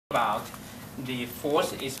about the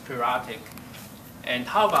force is periodic, and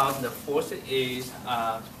how about the force is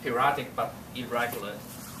periodic but irregular?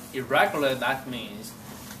 Irregular, that means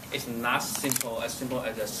it's not simple as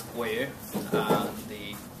a square,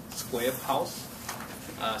 the square pulse,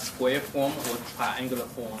 square form or triangular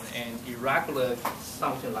form, and irregular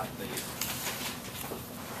something like this.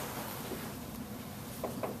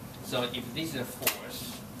 So if this is a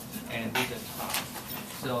force and this is time,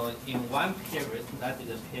 so in one period, that is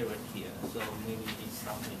a period here, so maybe it's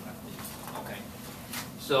something like this, okay?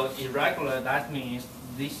 So irregular, that means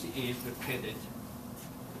this is repeated.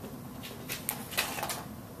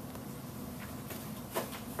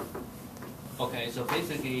 Okay, so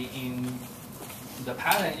basically in the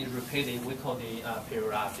pattern is repeated, we call it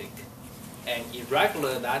periodic. And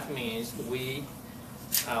irregular, that means we,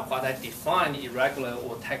 what I define irregular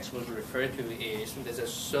or textbooks refer to is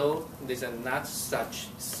there's a not such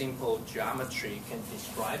simple geometry can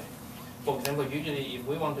describe. For example, usually if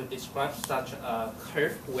we want to describe such a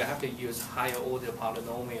curve, we have to use higher order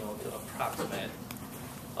polynomial to approximate.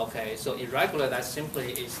 Okay, so irregular, that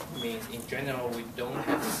simply means in general we don't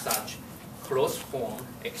have such closed form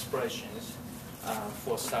expressions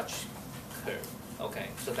for such curve. Okay,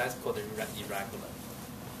 so that's called irregular.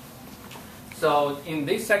 So in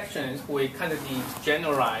these sections, we kind of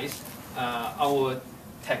generalize our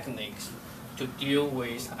techniques to deal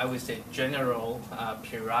with, I would say, general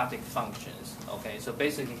periodic functions. Okay, so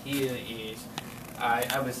basically here is,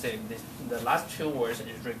 I would say the last two words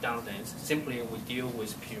is redundant. Simply we deal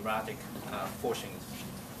with periodic forcing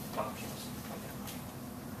functions. Okay.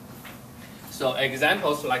 So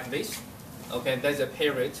examples like this. Okay, there's a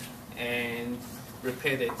period and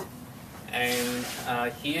repeated. And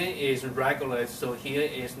here is regular, so here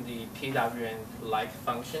is the PWM-like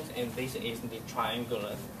functions, and this is the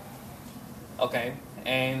triangular. Okay,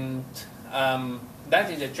 and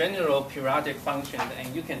that is a general periodic function,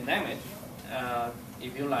 and you can name it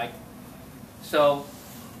if you like. So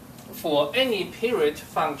for any periodic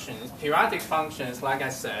functions, like I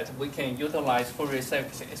said, we can utilize Fourier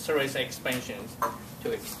series expansions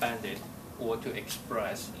to expand it or to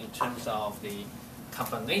express in terms of the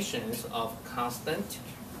combinations of constant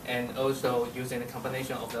and also using a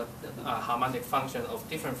combination of the harmonic function of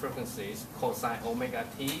different frequencies, cosine omega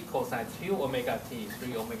t, cosine 2 omega t,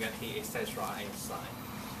 3 omega t, etc. and sine.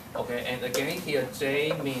 Okay, and again here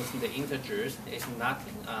j means the integers, it's not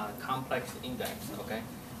complex index. Okay,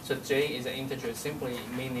 so j is an integer simply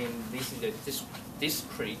meaning this is a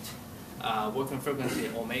discrete working frequency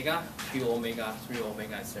omega, 2 omega, 3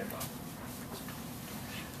 omega, etc.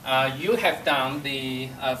 You have done the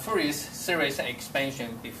Fourier series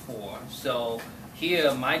expansion before, so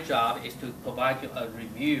here my job is to provide you a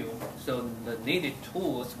review. So the needed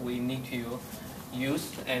tools we need to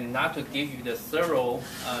use, and not to give you the thorough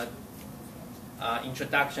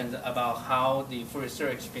introduction about how the Fourier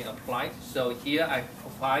series is being applied. So here I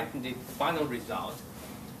provide the final result,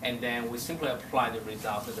 and then we simply apply the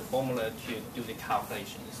result of the formula to do the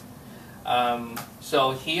calculations.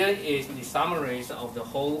 So here is the summaries of the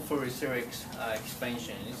whole Fourier series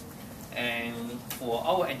expansions, and for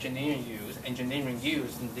our engineering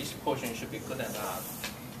use, this portion should be good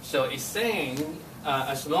enough. So it's saying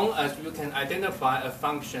as long as you can identify a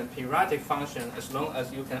function, periodic function, as long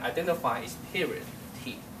as you can identify its period,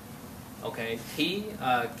 t. Okay, t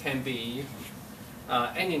can be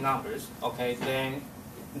any numbers. Okay, then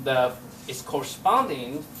its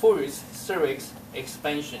corresponding Fourier series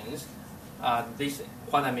expansions.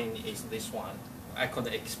 What I mean is this one. I call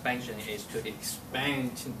the expansion is to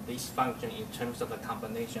expand this function in terms of the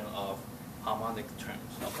combination of harmonic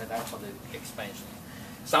terms. Okay, that's called the expansion.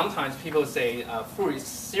 Sometimes people say Fourier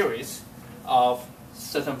series of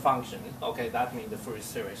certain function. Okay, that means the Fourier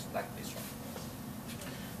series like this one.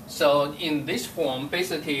 So in this form,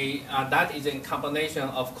 basically that is a combination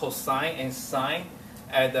of cosine and sine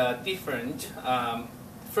at a different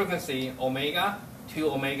frequency omega, 2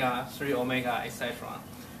 omega, 3 omega, etc.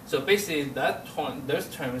 So basically those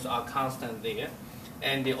terms are constant there.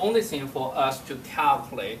 And the only thing for us to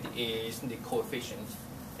calculate is the coefficients.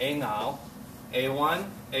 A0, A1,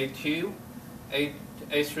 A2,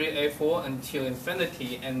 A3, A4 until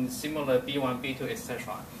infinity, and similar B1, B2,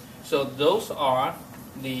 etc. So those are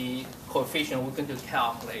the coefficients we're going to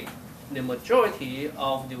calculate. The majority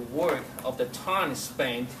of the work of the time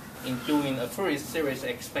spent in doing a Fourier series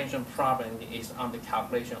expansion problem is on the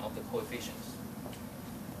calculation of the coefficients.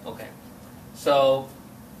 Okay, so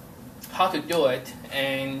how to do it?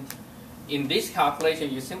 And in this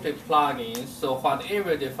calculation, you simply plug in. So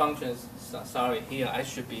whatever the functions, sorry, here I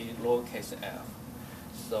should be lowercase f.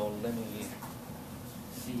 So let me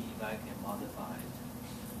see if I can modify it.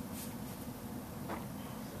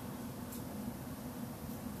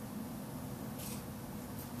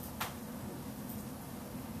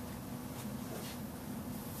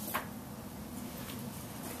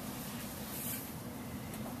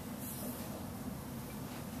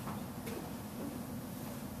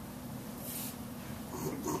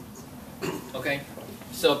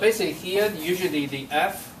 So basically here, usually the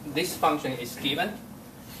f, this function is given.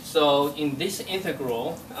 So in this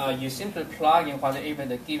integral, you simply plug in whatever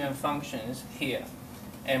the given functions here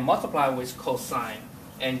and multiply with cosine.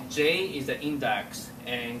 And j is the index,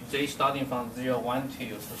 and j starting from 0, 1,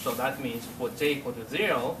 2. So that means for j equal to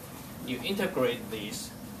 0, you integrate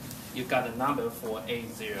this, you got a number for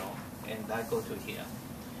a0, and that go to here.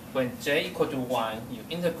 When j equal to 1, you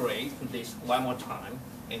integrate this one more time,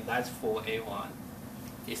 and that's for a1,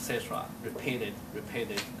 etc. Repeated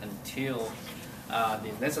until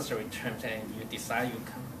the necessary terms, and you decide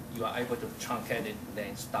you are able to truncate it,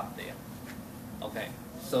 then stop there. Okay,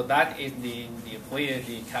 so that is where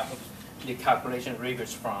the calculation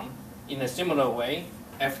rigors from. In a similar way,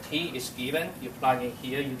 ft is given. You plug in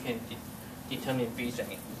here, you can determine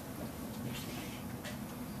bj.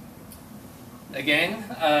 Again,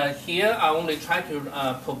 here I only try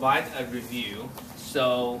to provide a review.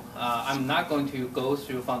 So I'm not going to go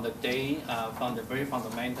through from the very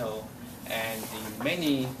fundamental and the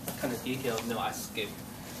many kind of details. No, I skipped.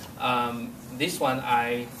 This one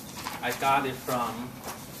I got it from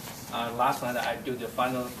last night. I do the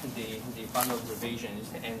final revisions,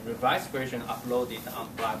 and revised version uploaded on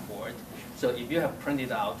Blackboard. So if you have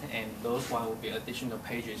printed out, and those one will be additional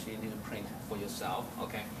pages you need to print for yourself.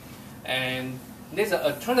 Okay, and there's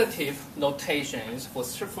alternative notations for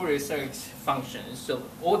Fourier series functions. So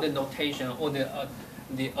all the notation, all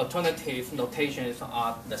the alternative notations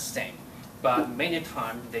are the same, but many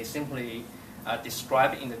times they simply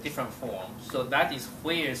describe in a different form. So that is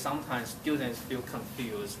where sometimes students feel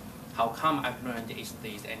confused. How come I've learned is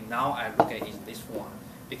this, and now I look at it in this form?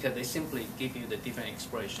 Because they simply give you the different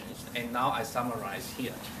expressions, and now I summarize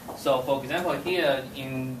here. So for example, here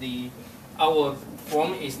in our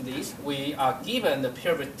form is this. We are given the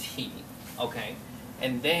period t, okay,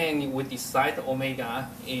 and then we decide omega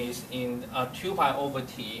is in 2 pi over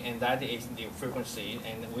t, and that is the frequency,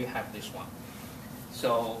 and we have this one.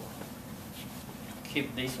 So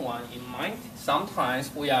keep this one in mind.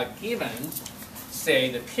 Sometimes we are given, say,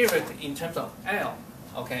 the period in terms of L.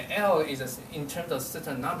 Okay, L is in terms of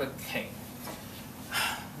certain number k.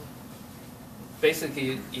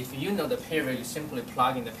 Basically, if you know the period, you simply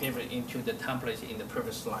plug in the period into the template in the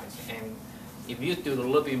previous slides. And if you do a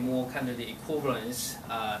little bit more kind of the equivalence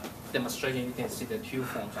demonstration, you can see the two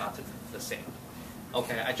forms are the same.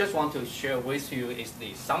 Okay, I just want to share with you is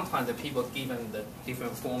this. Sometimes the people given the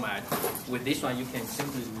different format. With this one, you can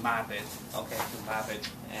simply map it. Okay, to map it.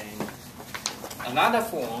 And another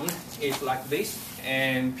form is like this.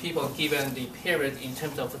 And people given the period in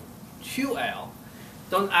terms of 2L.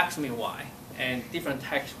 Don't ask me why. And different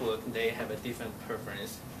textbook, they have a different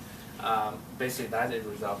preference. Basically, that is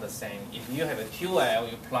result the same. If you have a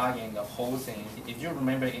 2L, you plug in the whole thing. If you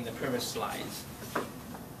remember in the previous slides,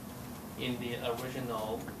 in the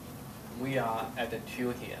original, we are at the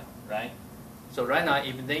 2 here, right? So right now,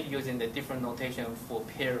 if they're using the different notation for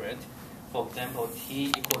period, for example,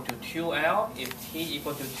 t equal to 2L, if t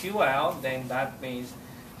equal to 2L, then that means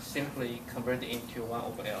simply convert it into 1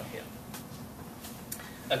 over L here.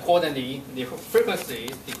 Accordingly, the frequency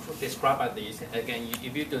described by this, again,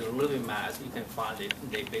 if you do a little bit math, you can find it,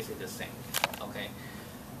 they basically the same. Okay.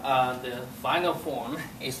 The final form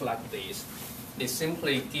is like this. It's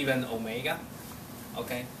simply given omega.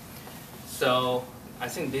 Okay. So I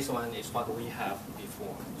think this one is what we have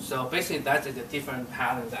before. So basically, that's the different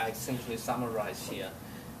patterns I simply summarize here,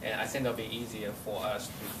 and I think it'll be easier for us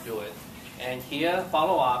to do it. And here,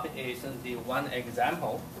 follow up is the one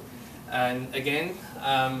example. And again,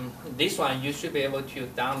 this one you should be able to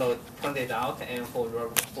download, print it out, and for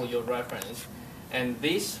your reference. And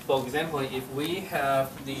this, for example, if we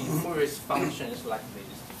have the Fourier functions like this,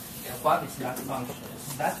 and what is that function?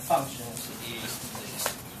 That function is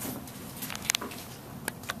this.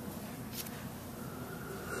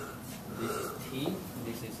 This is t,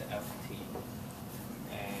 this is ft,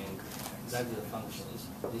 and that is the functions.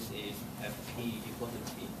 This is ft equal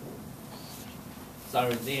to t.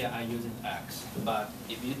 Sorry, there I'm using x, but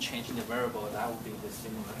if you change the variable, that would be the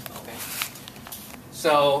similar, okay?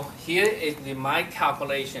 So here is my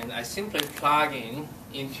calculation. I simply plug in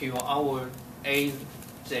into our aj,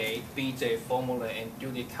 bj formula and do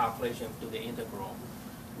the calculation to the integral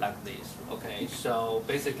like this, okay? So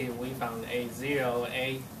basically we found a0,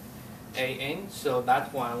 an, so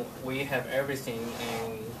that one we have everything,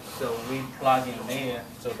 and so we plug in there,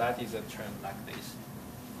 so that is a term like this.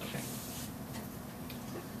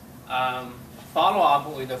 Follow up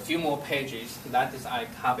with a few more pages. That is I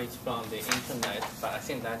copied from the internet, but I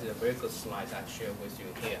think that is a very good slide I share with you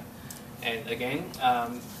here. And again,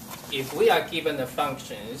 if we are given the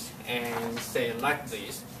functions and say like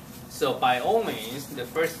this, So by all means, the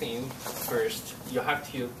first thing first, you have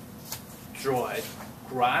to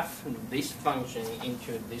graph this function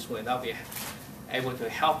into this way. That'll be able to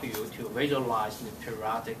help you to visualize the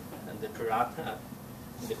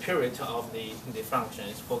period of the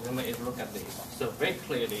functions. For example, if you look at this, so very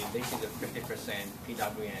clearly this is a 50%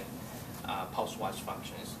 PWM pulse-wise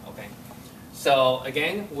functions. Okay. So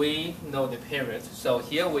again, we know the period. So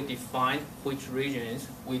here we define which regions.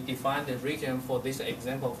 We define the region for this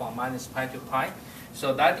example from -pi to pi.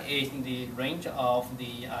 So that is the range of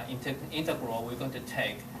the integral we're going to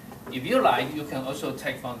take. If you like, you can also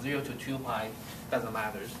take from 0 to 2 pi. Doesn't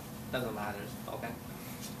matter. Doesn't matter. Okay.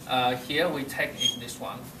 Here we take this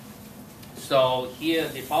one. So here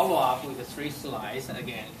the follow-up with the 3 slides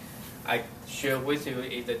again. I share with you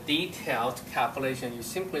is the detailed calculation. You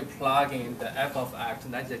simply plug in the f of x,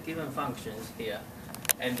 that's the given functions here,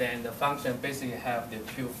 and then the function basically have the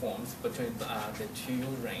 2 forms between the 2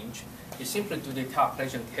 range. You simply do the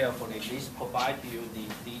calculation carefully. This provide you the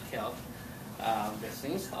detailed the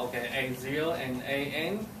things. Okay, A0 and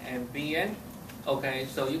AN and BN. Okay,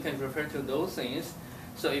 so you can refer to those things.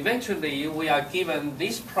 So eventually we are given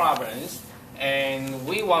these problems, and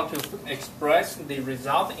we want to express the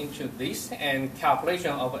result into this, and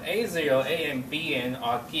calculation of A0, AN, BN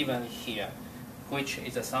are given here, which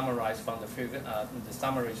is summarized from the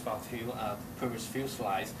summaries from previous few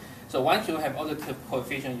slides. So once you have all the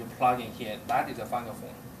coefficients you plug in here, that is the final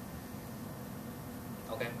form.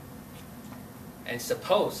 Okay. And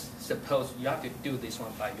suppose you have to do this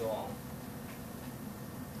one by your own.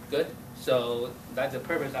 Good. So that's the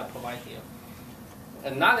purpose I provide here.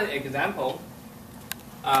 Another example.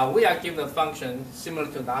 We are given a function similar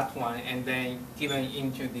to that one, and then given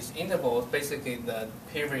into this interval. Basically, the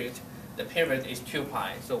period is 2 pi.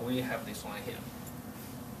 So we have this one here.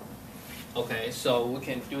 Okay, so we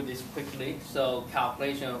can do this quickly. So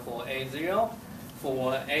calculation for A0,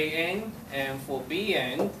 for AN, and for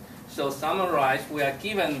BN. So summarize, we are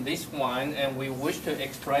given this one, and we wish to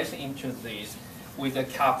express into this with the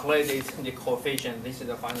calculated the coefficient. This is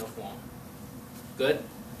the final form. Good.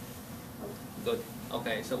 Good.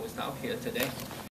 Okay, so we stop here today.